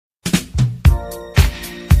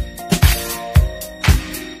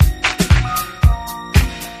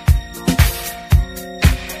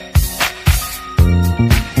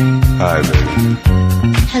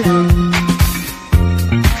Hello.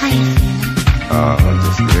 How you feeling?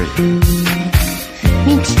 Just great.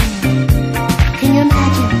 Me too. Can you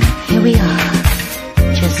imagine? Here we are,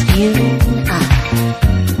 just you and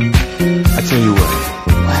I tell you what.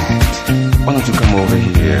 What? Why don't you come over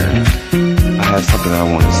here? I have something I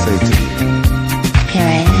want to say to you. Here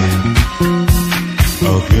I am.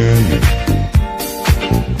 Again,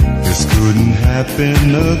 this couldn't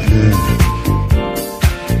happen again.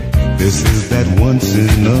 This is that once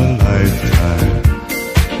in a lifetime.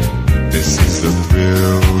 This is the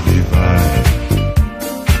thrill divine.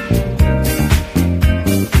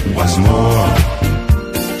 What's more,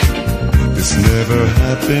 this never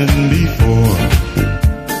happened before.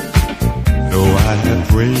 Though I had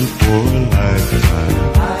prayed for a lifetime,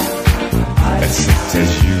 that such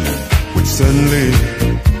as you would suddenly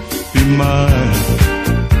be mine.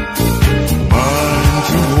 Mine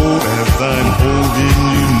to hold as I'm holding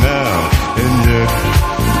you now, and yet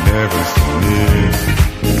never so near.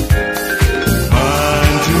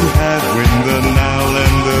 Mine to have when the now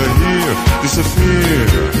and the here disappear.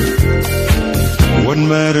 What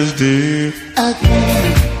matters, dear? Again.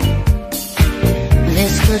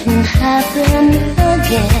 This couldn't happen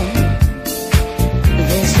again.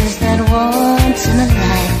 This is that once in a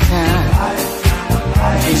lifetime.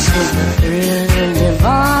 This is the thrill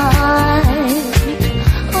divine.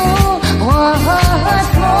 Oh,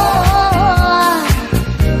 what's more?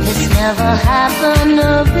 This never happened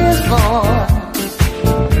before.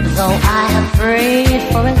 Though I have prayed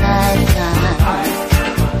for a lifetime,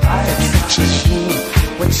 that such as you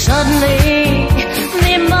would suddenly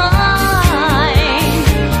be mine.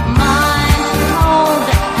 Mine to hold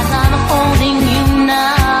as I'm holding you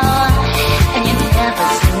now, and you never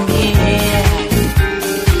see me here.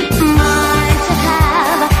 Mine to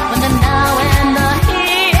have when the now and the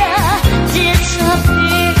here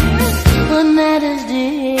disappears. What matters,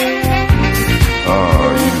 dear? Oh,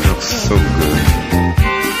 you look so good.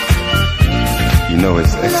 You know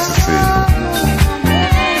it's ecstasy.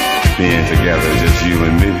 Being together, just you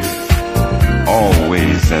and me.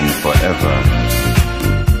 Always and forever.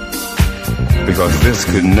 Because this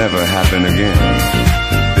could never happen again.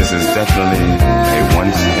 This is definitely a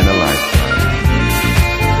once in a lifetime.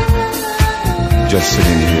 Just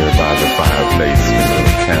sitting here by the fireplace with a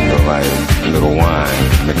little candlelight, a little wine,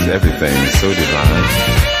 makes everything so divine.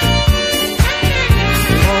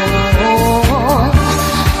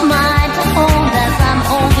 Mine to hold as I'm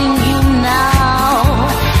holding you now,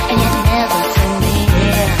 and you never see me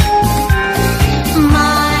here.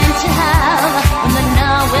 Mine to have when the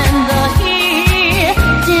now and the here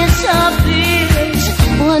disappears.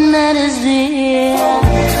 What matters, dear?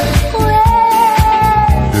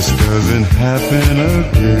 This doesn't happen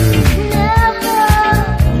again.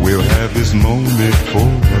 Never, We'll have this moment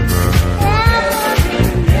forever. But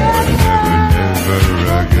never, never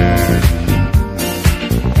again.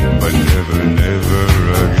 But never, never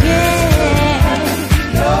again.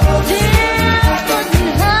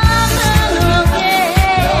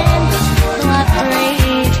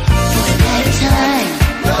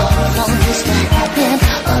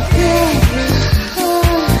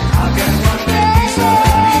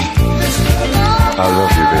 I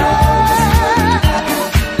love you, baby.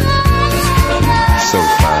 So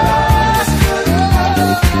fine.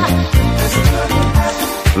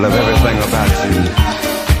 Love everything about you.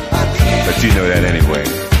 But you know that anyway.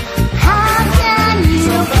 How can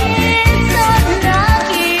you be so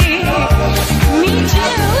lucky? Me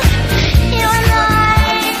too. You and I,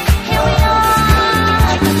 here we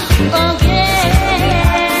are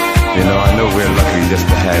again. You know, I know we're lucky just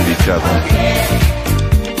to have each other.